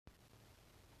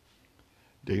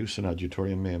Deus in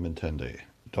adjutorium meam intende,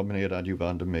 Domine ad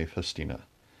adjuvandum me festina,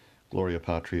 Gloria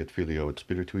Patri et Filio et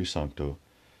Spiritui Sancto,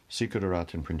 sicut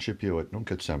erat in principio et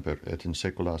nunc et semper et in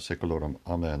saecula saeculorum.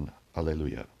 Amen.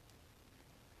 Alleluia.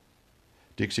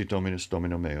 Dixit Dominus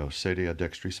Domino meo, sede ad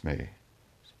dextris mei.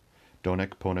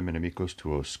 Donec ponem inimicos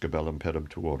tuos scabellum pedum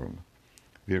tuorum.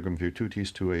 Virgum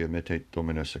virtutis tuae emittet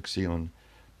Dominus accion,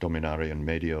 dominare in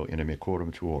medio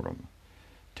inimicorum tuorum.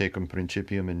 Tecum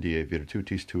principium in die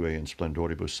virtutis tuae in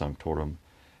splendoribus sanctorum,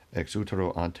 ex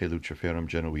utero ante Luciferum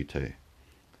genuite.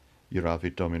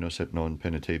 Iravit Dominus et non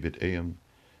penitebit eum,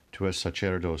 tu es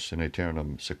sacerdos in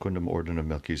aeternum secundum ordinum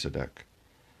Melchizedec.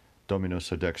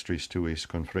 Dominus ad dextris tuis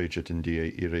confregit in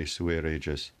die ire sue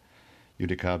reges,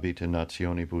 judicabit in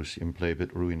nationibus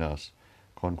implebit ruinas,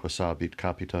 conquasabit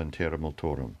capita in terra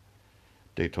multorum.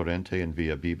 De torrente in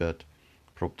via bibet,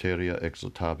 propteria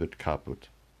exultabit caput.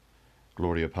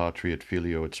 Gloria Patri et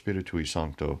Filio et Spiritui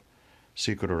Sancto,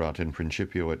 sicut erat in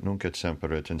principio et nunc et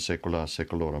semper et in saecula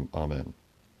saeculorum. Amen.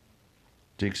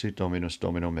 Dixit Dominus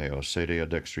Domino meo, sede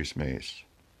ad dextris meis.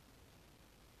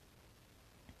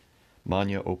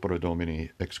 Magna opera Domini,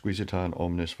 exquisita in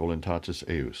omnis voluntatis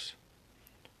eius.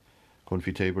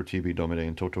 Confitebur tibi, Domine,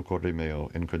 in toto corde meo,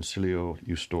 in concilio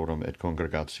justorum et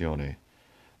congregatione.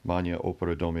 Magna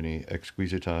opera Domini,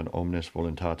 exquisita in omnis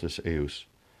voluntatis eius.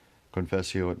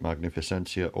 Confessio et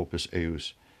magnificentia opus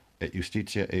eius, et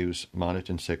justitia eius manet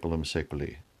in saeculum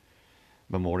saeculi.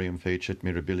 Memoriam fecit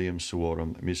mirabilium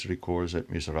suorum, misericors et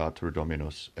miseratur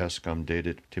Dominus, escam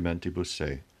dedit timentibus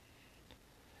se.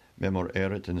 Memor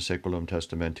erit in saeculum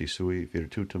testamenti sui,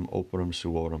 virtutum operum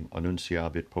suorum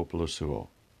annunciabit populo suo.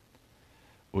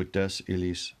 Ut des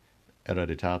illis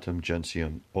hereditatem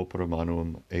gentium, opera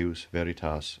manuum eius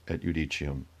veritas et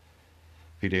judicium.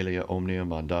 Fidelia omnia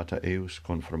mandata eius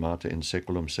confirmata in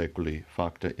saeculum saeculi,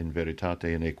 facta in veritate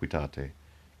in equitate.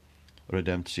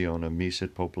 Redemptionem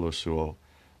misit populo suo,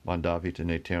 mandavit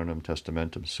in aeternum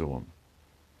testamentum suum.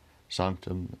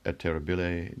 Sanctum et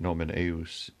terribile nomen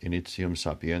eius, initium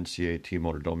sapientiae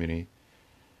timor Domini,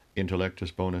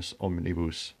 intellectus bonus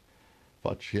omnibus,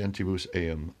 facientibus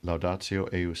eum, laudatio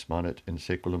eius manet in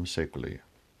saeculum saeculi.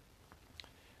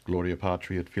 Gloria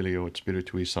Patri et Filio et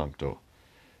Spiritui Sancto,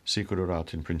 sicut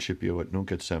erat in principio et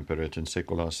nunc et semper et in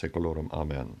saecula saeculorum.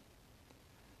 Amen.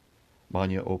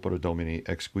 Magna opera Domini,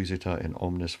 exquisita in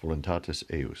omnis voluntatis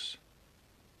eius.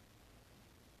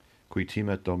 Qui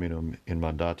timet Dominum in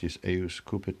mandatis eius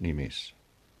cupit nimis.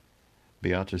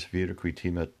 Beatus vir qui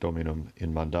timet Dominum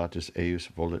in mandatis eius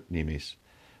volet nimis,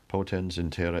 potens in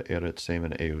terra erit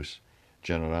semen eius,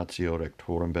 generatio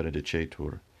rectorum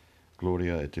benedicetur,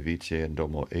 gloria et divitiae in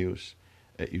domo eius,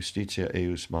 et justitia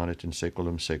eius manet in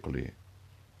saeculum saeculi.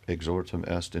 Exortum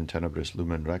est in tenebris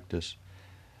lumen rectus,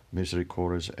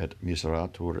 misericors et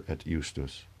miseratur et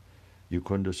justus.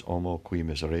 Iucundus homo qui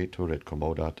miseretur et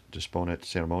commodat disponet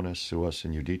sermones suas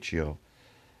in judicio,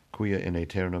 quia in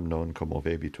aeternum non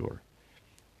commovebitur.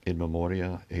 In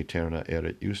memoria aeterna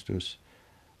erit justus,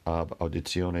 ab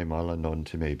auditione mala non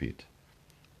timebit.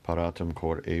 Paratum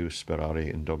cor eius sperare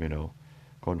in Domino,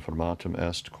 confirmatum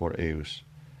est cor eius,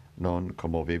 non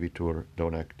commovebitur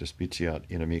donec despiciat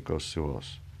inimicos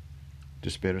suos.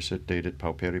 Dispersit dedit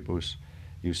pauperibus,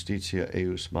 justitia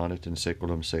eius manet in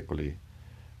saeculum saeculi,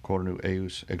 cornu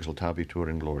eius exultabitur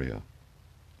in gloria.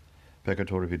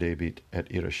 Peccator videbit et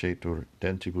irascetur,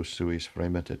 dentibus suis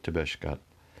fremet et tibescat,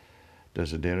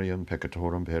 desiderium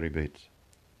peccatorum peribit.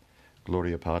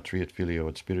 Gloria Patri et Filio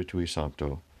et Spiritui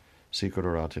Sancto, sicut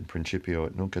erat in principio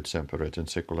et nunc et semper et in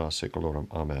saecula saeculorum.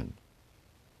 Amen.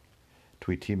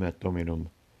 Tui timet Dominum,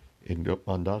 in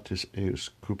mandatis eius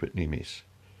cupit nimis.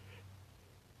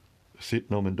 Sit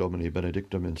nomen Domini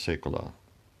benedictum in saecula.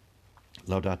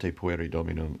 Laudate pueri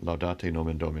Dominum, laudate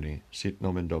nomen Domini, sit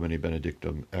nomen Domini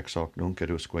benedictum, ex hoc nunc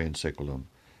et usque in saeculum.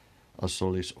 A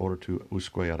solis ortu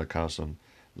usque ad occasum,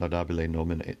 laudabile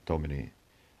nomen et Domini.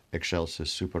 Excelsis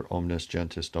super omnes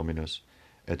gentis Dominus,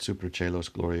 et super celos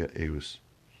gloria eius.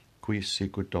 Quis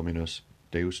sicut Dominus,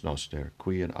 Deus noster,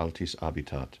 qui in altis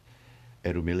habitat,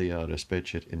 et humilia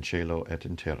respecit in cielo et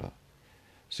in terra.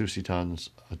 Suscitans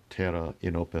a terra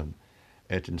in opem,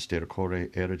 et in stercore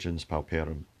erigens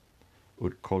pauperum,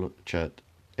 ut colocet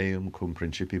eum cum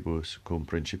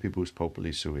principibus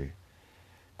populi sui,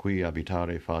 qui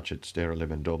habitare facit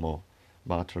sterilem in domo,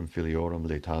 matrem filiorum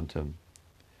laetantem.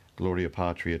 Gloria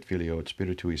Patri et Filio et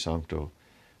Spiritui Sancto,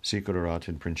 sicut erat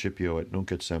in principio et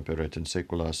nunc et semper et in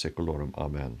saecula saeculorum.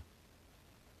 Amen.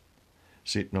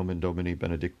 Sit nomen Domini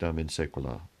benedictam in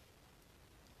saecula.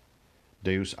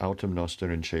 Deus autem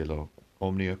noster in cielo,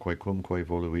 omnia quaecumque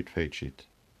voluit fecit.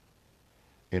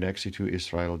 In exitu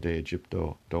Israel de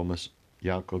Egypto, domus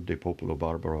Jacob de populo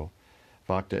barbaro,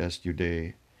 facta est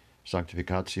Judae,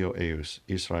 sanctificatio eius,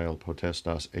 Israel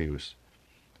potestas eius.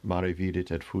 Mare vidit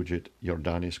et fugit,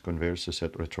 Jordanis conversus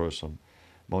et retrosum,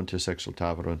 montes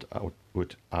exultaverunt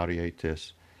ut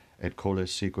Arietes, et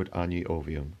coles sicut agni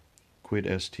ovium. Quid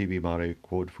est tibi mare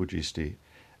quod fugisti,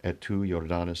 et tu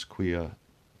Jordanis quia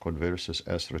conversus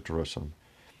est retrosum,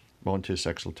 montes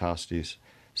exultastis,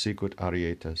 sicut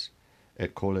Arietes,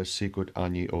 et coles sicut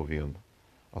agni ovium.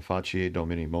 A facie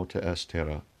Domini mota est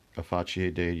terra, a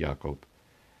facie Dei Jacob,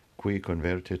 qui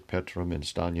convertit Petrum in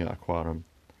stagna aquarum,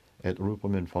 et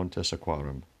rupum in fontes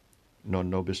aquarum. Non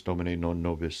nobis Domine, non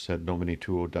nobis, sed nomini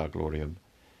tuo da gloriam.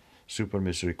 Super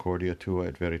misericordia tua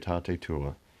et veritate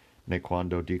tua,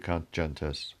 nequando dicant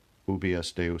gentes, ubi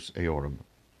est Deus eorum.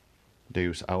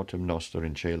 Deus autem noster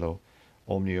in cielo,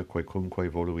 omnia quecumque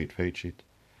voluit fecit,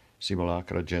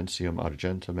 simulacra gentium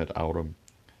argentum et aurum,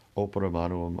 opera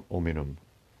manuum hominum.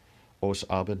 Os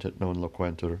abent et non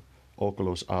loquenter,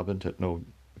 oculos abent et non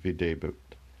videbut,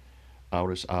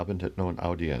 auris abent et non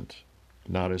audient,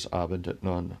 nares abent et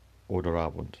non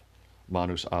odorabunt,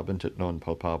 manus abent et non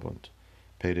palpabunt,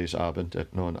 pedes abent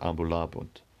et non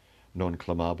ambulabunt, non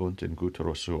clamabunt in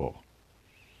gutero suo.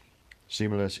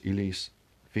 Similes illis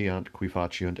fiant qui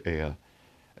faciunt ea,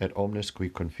 et omnes qui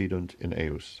confidunt in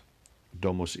eius.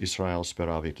 Domus Israel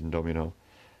speravit in Domino,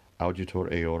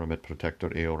 auditor eorum et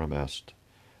protector eorum est.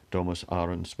 Domus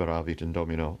Aaron speravit in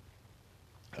Domino,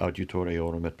 auditor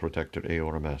eorum et protector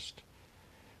eorum est.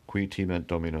 Qui timent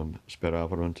Dominum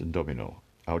speraverunt in Domino,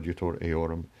 auditor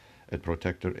eorum et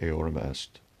protector eorum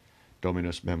est.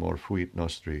 Dominus memor fuit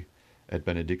nostri, et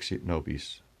benedixit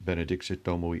nobis, benedixit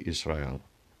domui Israel,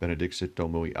 benedixit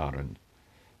domui Aaron,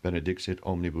 benedixit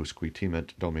omnibus qui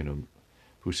timent Dominum,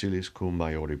 fusilis cum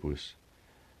maioribus.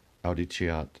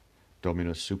 Audiciat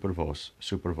Dominus super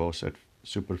vos et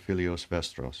super filios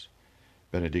vestros,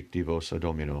 benedicti vos a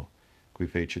Domino, qui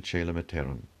fecit caelum et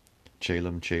terram,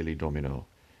 caelum caeli Domino,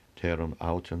 terram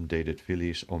autem dedit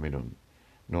filiis hominum,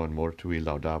 non mortui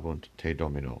laudabunt te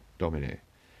Domino, Domine,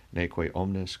 neque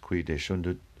omnes qui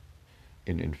descendunt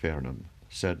in infernum,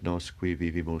 sed nos qui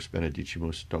vivimus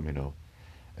benedicimus Domino,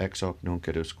 ex hoc nunc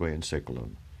edusque in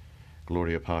saeculum.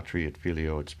 Gloria Patri et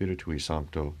Filio et Spiritui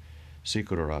Sancto,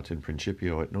 sic erat in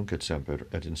principio et nunc et semper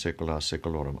et in saecula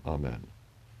saeculorum. Amen.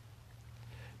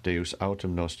 Deus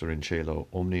autem noster in cielo,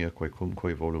 omnia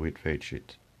quecumque voluit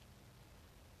fecit.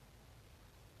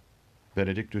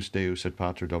 Benedictus Deus et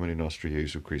Pater Domini nostri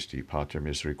Iesu Christi, Pater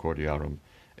misericordiarum,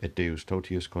 et Deus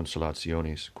totius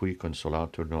consolationis, qui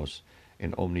consolatur nos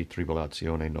in omni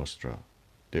tribulatione nostra.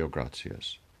 Deo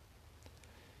gratias.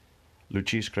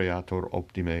 Lucis Creator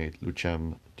optime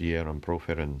lucem dierum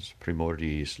proferens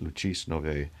primordiis lucis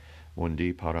novae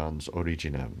mundi parans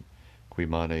originem, qui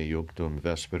mane iunctum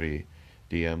vesperi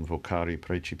diem vocari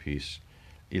precipis,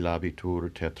 ilabitur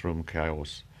tetrum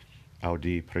chaos,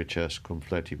 audi preces cum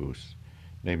fletibus,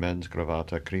 ne mens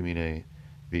gravata crimine,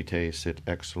 vitae sit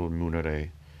exul munere,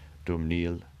 dum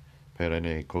nil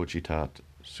perenne cogitat,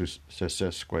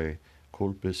 sessesque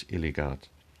culpis illigat,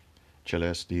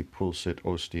 celesti pulsit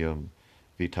ostium,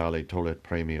 vitale tollet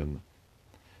premium,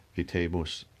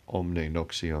 vitemus omne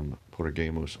noxium,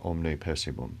 purgemus omne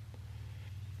pessimum.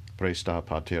 Presta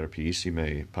Pater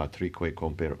piissime, Patrique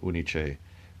comper unice,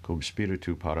 cum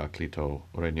Spiritu Paraclito,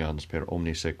 regnans per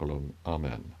omni saeculum.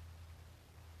 Amen.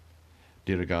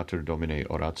 Dirigatur Domine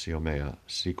oratio mea,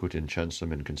 sicut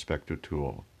incensum in conspectu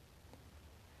tuo.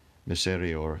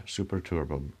 Miserior super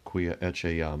turbum, quia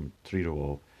ecce iam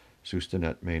triduo,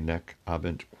 sustinet me nec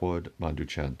abent quod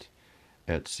manducent,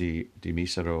 et si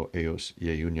dimisero eos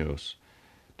iunios,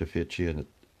 deficient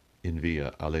in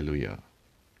via. Alleluia.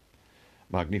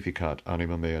 Magnificat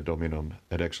anima mea Dominum,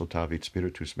 et exultavit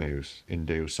spiritus meus in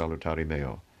Deus salutari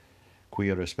meo,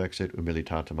 quia respexit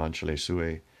humilitatem ancelae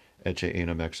suae, ecce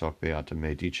enum ex hoc beatum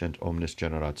me dicent omnes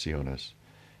generationes,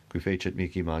 qui fecit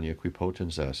mihi magna qui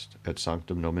potens est, et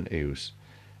sanctum nomen eius,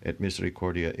 et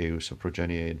misericordia eius a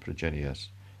progenie in progenies,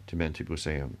 timentibus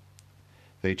eum.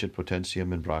 Fecit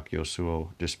potentiam in brachio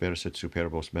suo, dispersit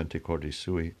superbos mente cordis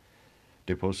sui,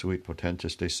 deposuit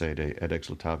potentes de sede, et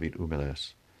exultavit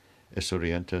humiles,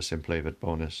 esurientes implevit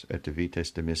bonus, et de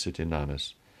vites demissit in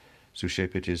nanis,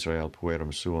 suscepit Israel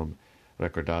puerum suum,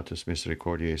 recordatus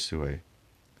misericordiae suae,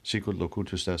 sicut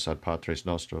locutus est ad patres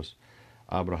nostros,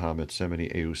 Abraham et semini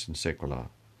eius in saecula.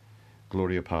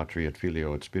 Gloria Patri et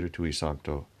Filio et Spiritui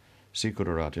Sancto, sicut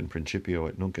erat in principio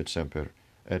et nunc et semper,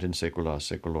 et in saecula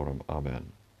saeculorum.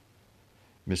 Amen.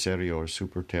 Miserior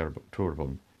super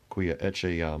turbum, quia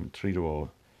ecce iam triduo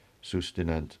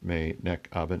sustinent me nec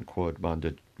abent quod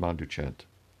manducent,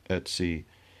 et si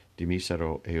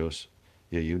dimisero eos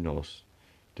iunos,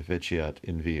 deficiat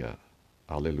in via.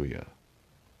 Alleluia.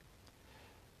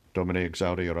 Domine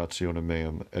exaudi orationem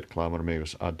meum, et clamor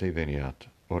meus ad te veniat.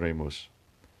 Oremus.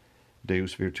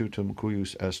 Deus virtutum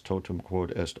cuius est totum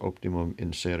quod est optimum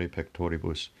insere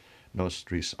pectoribus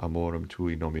nostris amorem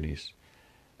tui nominis,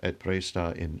 et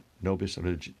praesta in nobis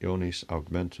religionis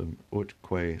augmentum ut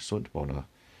quae sunt bona,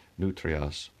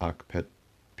 nutrias ac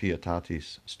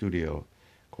pietatis studio,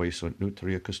 quae sunt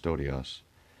nutria custodias,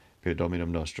 per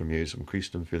Dominum nostrum Iesum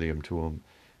Christum Filium tuum,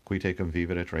 qui tecum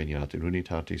vivere et regnat in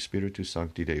unitate Spiritus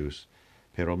Sancti Deus,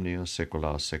 per omnia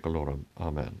saecula saeculorum.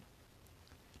 Amen.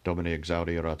 Domine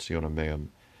exaudi orationem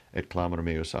meum, et clamor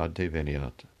meus ad te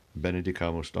veniat.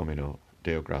 Benedicamus Domino,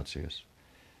 Deo gratias.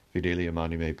 Fidelium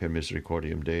anime per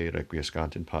misericordium Dei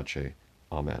requiescant in pace.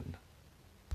 Amen.